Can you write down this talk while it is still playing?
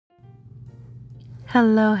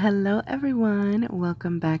Hello everyone.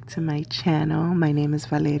 Welcome back to my channel. My name is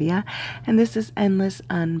Valeria and this is Endless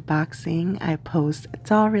Unboxing. I post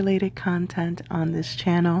doll related content on this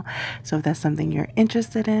channel. So if that's something you're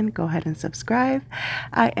interested in, go ahead and subscribe.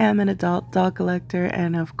 I am an adult doll collector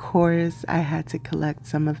and of course I had to collect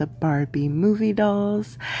some of the Barbie movie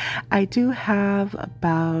dolls. I do have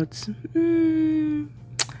about 3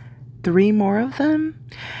 more of them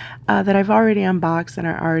that I've already unboxed and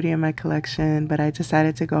are already in my collection, but I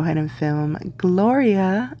decided to go ahead and film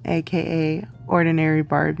Gloria, aka Ordinary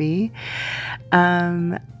Barbie.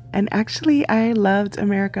 And actually, I loved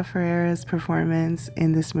America Ferrera's performance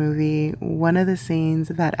in this movie. One of the scenes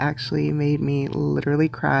that actually made me literally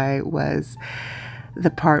cry was the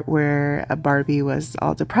part where Barbie was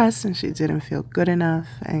all depressed and she didn't feel good enough,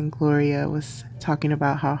 and Gloria was talking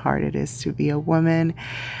about how hard it is to be a woman.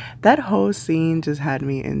 That whole scene just had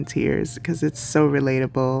me in tears because it's so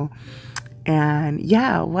relatable. And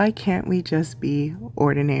yeah, why can't we just be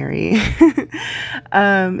ordinary?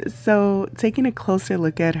 So taking a closer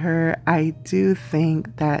look at her, I do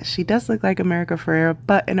think that she does look like America Ferrera,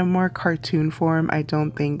 but in a more cartoon form. I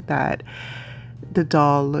don't think that the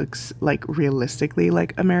doll looks like realistically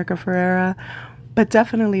like America Ferrera, but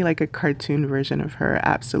definitely like a cartoon version of her,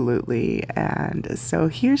 absolutely. And so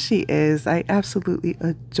here she is. I absolutely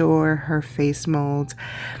adore her face mold.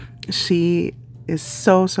 She is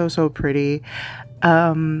so pretty.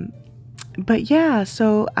 But yeah,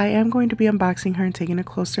 so I am going to be unboxing her and taking a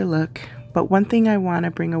closer look. But one thing I want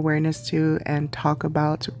to bring awareness to and talk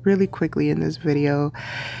about really quickly in this video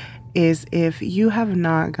is if you have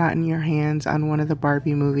not gotten your hands on one of the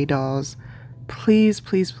Barbie movie dolls, please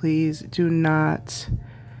do not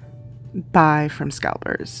buy from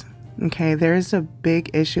Scalpers. Okay, there is a big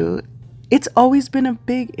issue. It's always been a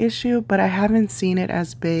big issue, but I haven't seen it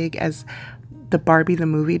as big as the Barbie the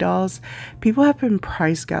movie dolls. People have been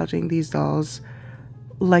price gouging these dolls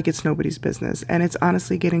like it's nobody's business, and it's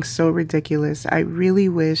honestly getting so ridiculous. I really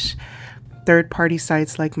wish third-party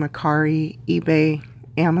sites like Mercari, eBay,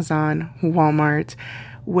 Amazon, Walmart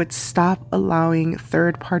would stop allowing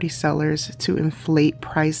third-party sellers to inflate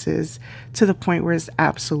prices to the point where it's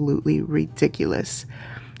absolutely ridiculous.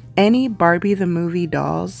 Any Barbie the movie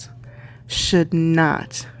dolls should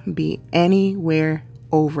not be anywhere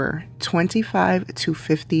over $25 to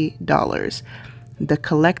 $50. The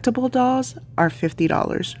collectible dolls are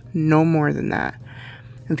 $50, no more than that.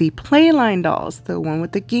 The Playline dolls, the one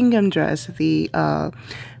with the gingham dress, the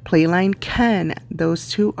Playline Ken, those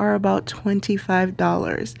two are about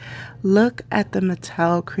 $25. Look at the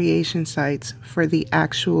Mattel creation sites for the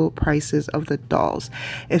actual prices of the dolls.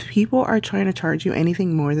 If people are trying to charge you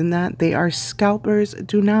anything more than that, they are scalpers.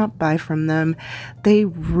 Do not buy from them. They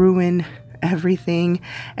ruin everything.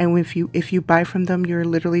 And if you buy from them, you're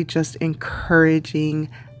literally just encouraging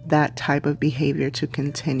that type of behavior to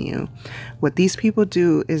continue. What these people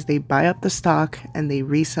do is they buy up the stock and they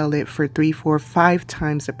resell it for 3, 4, 5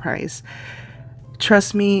 times the price.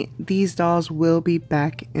 Trust me, these dolls will be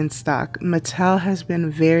back in stock. Mattel has been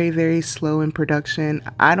very slow in production.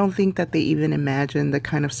 I don't think that they even imagined the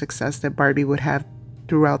kind of success that Barbie would have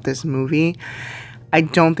throughout this movie. I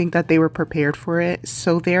don't think that they were prepared for it,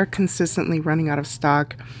 so they're consistently running out of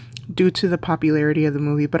stock due to the popularity of the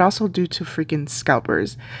movie, but also due to freaking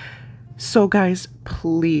scalpers. So guys,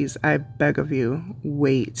 please, I beg of you,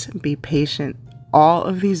 wait, be patient. All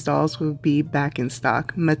of these dolls will be back in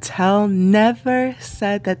stock. Mattel never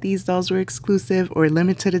said that these dolls were exclusive or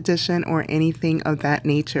limited edition or anything of that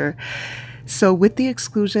nature. So with the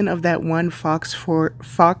exclusion of that one Fox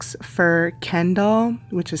Fur Ken doll,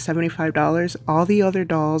 which is $75, all the other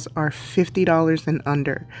dolls are $50 and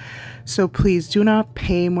under. So please do not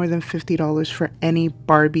pay more than $50 for any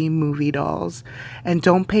Barbie movie dolls. And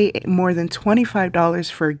don't pay more than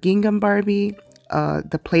 $25 for Gingham Barbie,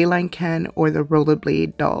 the Playline Ken, or the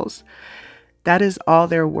Rollerblade dolls. That is all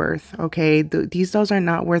they're worth, okay? These dolls are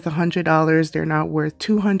not worth $100. They're not worth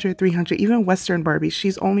 $200, $300. Even Western Barbie,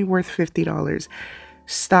 she's only worth $50.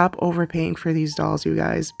 Stop overpaying for these dolls, you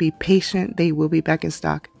guys. Be patient. They will be back in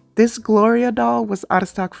stock. This Gloria doll was out of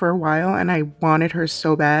stock for a while, and I wanted her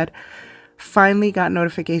so bad. Finally got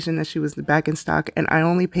notification that she was back in stock, and I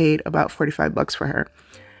only paid about 45 bucks for her.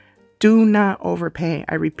 Do not overpay.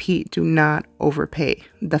 I repeat, do not overpay.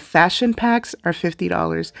 The fashion packs are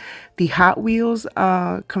 $50. The Hot Wheels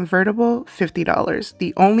convertible, $50.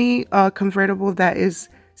 The only convertible that is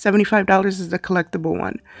 $75 is the collectible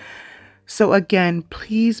one. So again,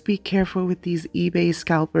 please be careful with these eBay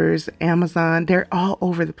scalpers, Amazon. They're all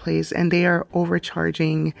over the place and they are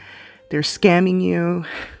overcharging. They're scamming you.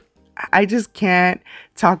 I just can't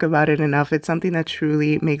talk about it enough. It's something that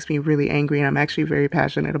truly makes me really angry, and I'm actually very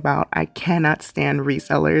passionate about. I cannot stand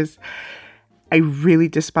resellers. I really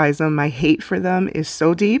despise them. My hate for them is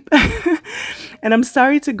so deep. And I'm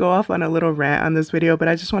sorry to go off on a little rant on this video, but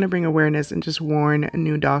I just want to bring awareness and just warn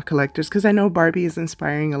new doll collectors, because I know Barbie is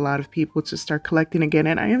inspiring a lot of people to start collecting again,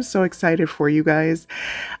 and I am so excited for you guys.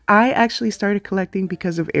 I actually started collecting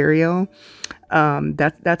because of Ariel.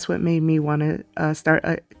 That's what made me want to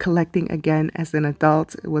start collecting again as an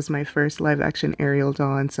adult. It was my first live action Ariel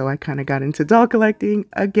doll, and so I kind of got into doll collecting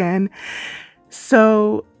again.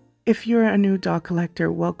 So if you're a new doll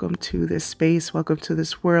collector, welcome to this space, welcome to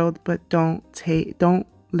this world, but don't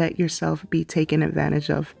let yourself be taken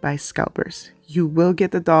advantage of by scalpers. You will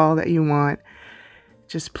get the doll that you want.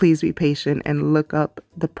 Just please be patient and look up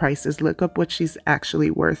the prices, look up what she's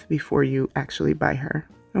actually worth before you actually buy her.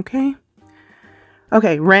 Okay?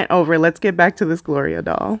 Okay, rant over. Let's get back to this Gloria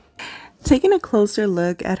doll. Taking a closer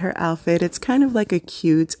look at her outfit, it's kind of like a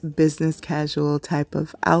cute business casual type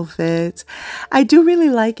of outfit. I do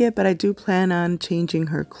really like it, but I do plan on changing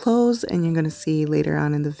her clothes, and you're going to see later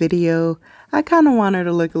on in the video. I kind of want her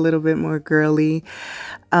to look a little bit more girly.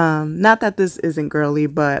 Not that this isn't girly,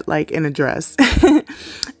 but like in a dress.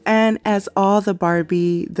 And as all the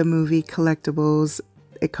Barbie, the movie collectibles,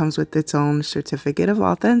 it comes with its own certificate of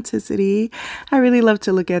authenticity. I really love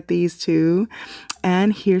to look at these too.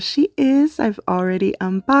 And here she is. I've already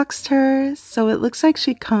unboxed her. So it looks like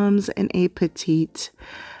she comes in a petite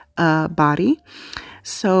body.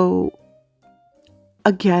 So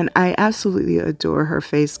again, I absolutely adore her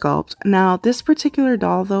face sculpt. Now, this particular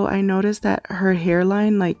doll though, I noticed that her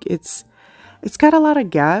hairline, like it's got a lot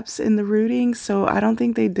of gaps in the rooting. So I don't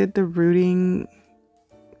think they did the rooting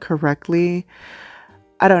correctly.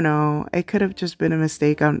 I don't know. It could have just been a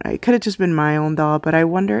mistake. It could have just been my own doll, but I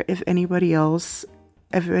wonder if anybody else's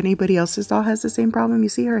doll has the same problem. You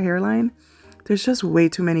see her hairline? There's just way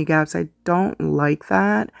too many gaps. I don't like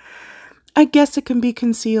that. I guess it can be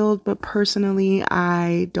concealed, but personally,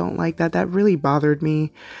 I don't like that. That really bothered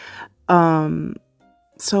me.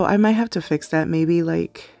 So I might have to fix that. Maybe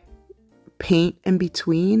like paint in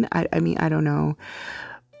between. I mean, I don't know.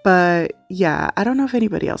 But yeah, I don't know if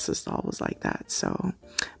anybody else's doll was like that. So,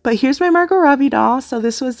 but here's my Margot Robbie doll. So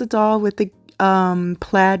this was the doll with the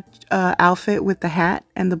plaid outfit with the hat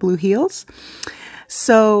and the blue heels.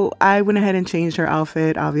 So I went ahead and changed her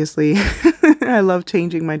outfit, obviously. I love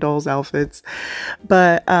changing my doll's outfits.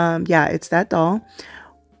 But yeah, it's that doll.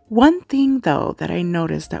 One thing though that I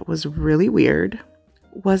noticed that was really weird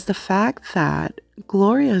was the fact that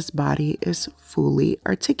Gloria's body is fully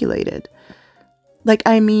articulated. Like,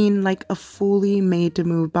 I mean, like a fully made to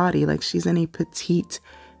move body. Like she's in a petite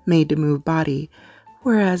made to move body.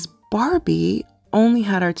 Whereas Barbie only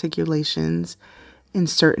had articulations in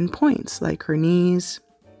certain points, like her knees,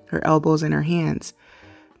 her elbows, and her hands.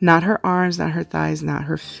 Not her arms, not her thighs, not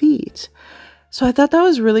her feet. So I thought that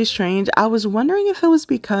was really strange. I was wondering if it was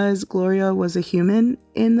because Gloria was a human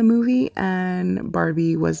in the movie and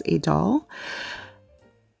Barbie was a doll.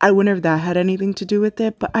 I wonder if that had anything to do with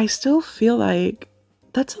it, but I still feel like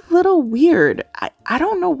that's a little weird. I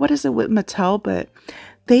don't know what is it with Mattel, but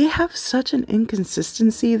they have such an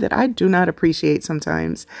inconsistency that I do not appreciate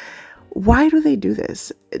sometimes. Why do they do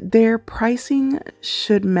this? Their pricing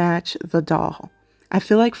should match the doll. I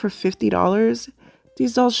feel like for $50,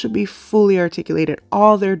 these dolls should be fully articulated.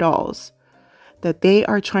 All their dolls that they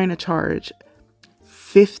are trying to charge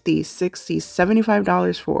 $50, $60,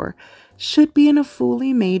 $75 for should be in a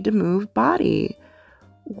fully made to move body.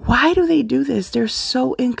 Why do they do this? They're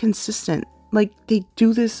so inconsistent. Like, they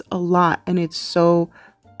do this a lot and it's so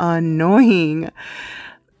annoying.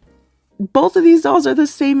 Both of these dolls are the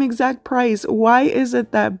same exact price. Why is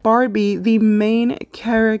it that Barbie, the main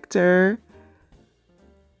character,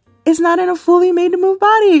 is not in a fully made to move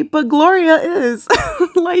body, but Gloria is?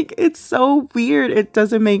 Like, it's so weird. It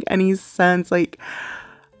doesn't make any sense. Like,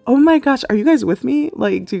 oh my gosh, are you guys with me?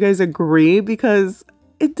 Like, do you guys agree? Because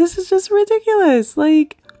this is just ridiculous.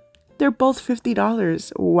 Like, they're both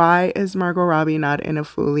 $50. Why is Margot Robbie not in a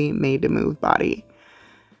fully made to move body?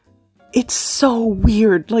 It's so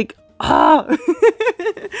weird. Like, ah.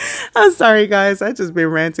 I'm sorry, guys. I've just been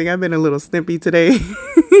ranting. I've been a little snippy today.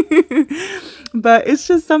 But it's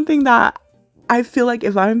just something that I feel like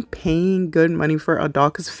if I'm paying good money for a doll,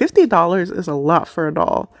 because $50 is a lot for a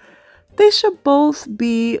doll, they should both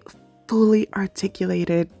be fully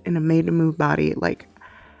articulated in a made to move body. Like,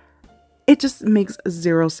 it just makes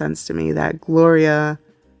zero sense to me that Gloria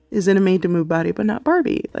is in a made to move body, but not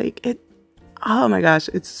Barbie. Like, Oh my gosh,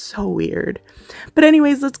 it's so weird. But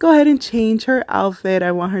anyways, let's go ahead and change her outfit.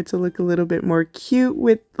 I want her to look a little bit more cute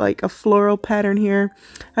with like a floral pattern here.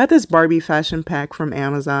 I got this Barbie fashion pack from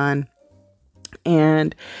Amazon.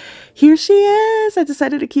 And here she is. I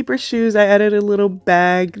decided to keep her shoes. I added a little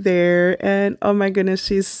bag there. And oh my goodness,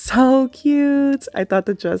 she's so cute. I thought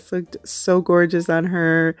the dress looked so gorgeous on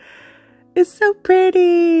her. It's so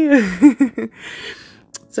pretty.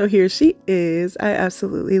 So here she is. I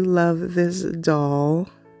absolutely love this doll.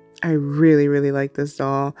 I really, really like this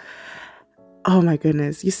doll. Oh my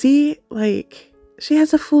goodness. You see, like, she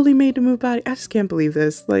has a fully made to move body. I just can't believe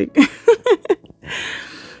this. Like,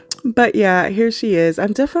 but yeah, here she is.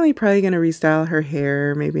 I'm definitely probably going to restyle her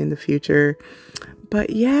hair maybe in the future.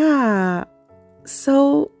 But yeah,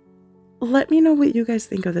 so let me know what you guys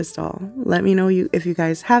think of this doll. Let me know if you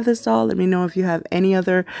guys have this doll. Let me know if you have any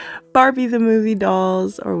other Barbie the movie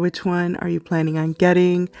dolls, or which one are you planning on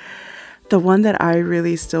getting. The one that I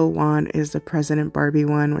really still want is the President Barbie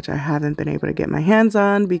one, which I haven't been able to get my hands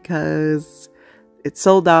on because it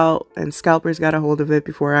sold out and Scalpers got a hold of it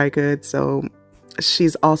before I could. So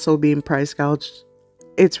she's also being price gouged.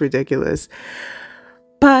 It's ridiculous.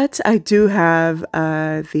 But I do have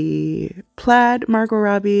the plaid Margot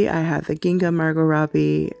Robbie, I have the gingham Margot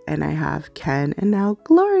Robbie, and I have Ken and now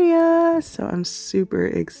Gloria. So I'm super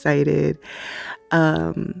excited.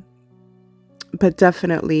 But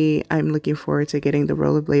definitely I'm looking forward to getting the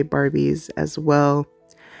rollerblade Barbies as well.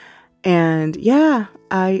 And yeah,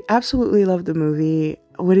 I absolutely love the movie.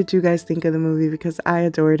 What did you guys think of the movie? Because I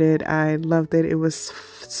adored it. I loved it. It was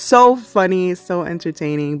so funny, so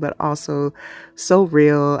entertaining, but also so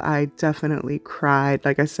real. I definitely cried.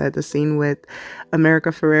 Like I said, the scene with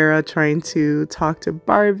America Ferrera trying to talk to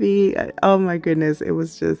Barbie. Oh my goodness. It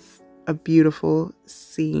was just a beautiful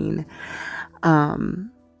scene.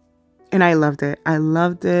 And I loved it. I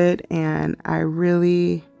loved it. And I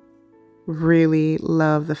really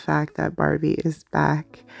love the fact that Barbie is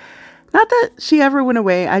back. Not that she ever went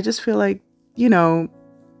away. I just feel like, you know,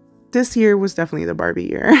 this year was definitely the Barbie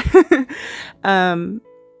year. And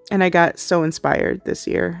I got so inspired this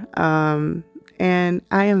year. And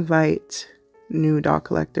I invite new doll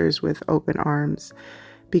collectors with open arms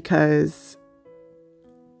because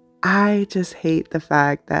I just hate the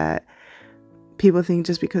fact that people think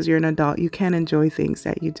just because you're an adult, you can't enjoy things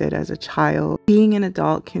that you did as a child. Being an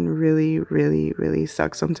adult can really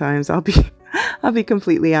suck sometimes. I'll be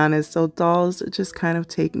completely honest. So dolls just kind of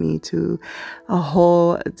take me to a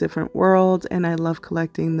whole different world, and I love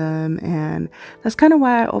collecting them. And that's kind of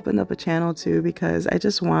why I opened up a channel too, because I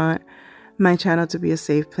just want my channel to be a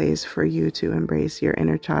safe place for you to embrace your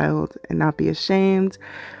inner child and not be ashamed.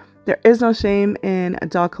 There is no shame in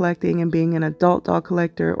doll collecting and being an adult doll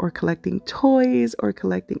collector, or collecting toys, or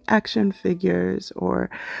collecting action figures,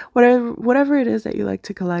 or whatever it is that you like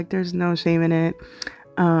to collect. There's no shame in it.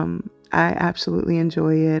 I absolutely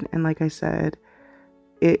enjoy it. And like I said,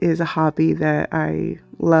 it is a hobby that I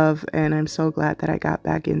love, and I'm so glad that I got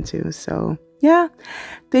back into. So yeah,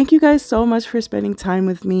 thank you guys so much for spending time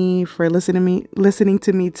with me, for listening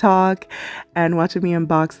to me talk and watching me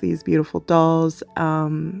unbox these beautiful dolls.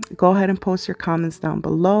 Go ahead and post your comments down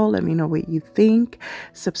below. Let me know what you think.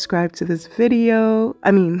 Subscribe to this video.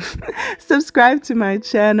 Subscribe to my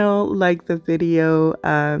channel, like the video.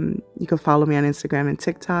 You can follow me on Instagram and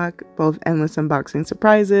TikTok, both Endless Unboxing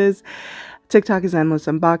Surprises. TikTok is Endless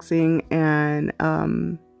Unboxing.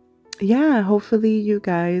 And yeah, hopefully you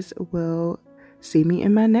guys will see me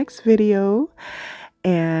in my next video,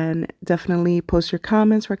 and definitely post your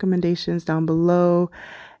comments, recommendations down below,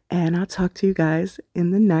 and I'll talk to you guys in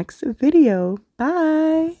the next video.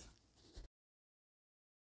 Bye.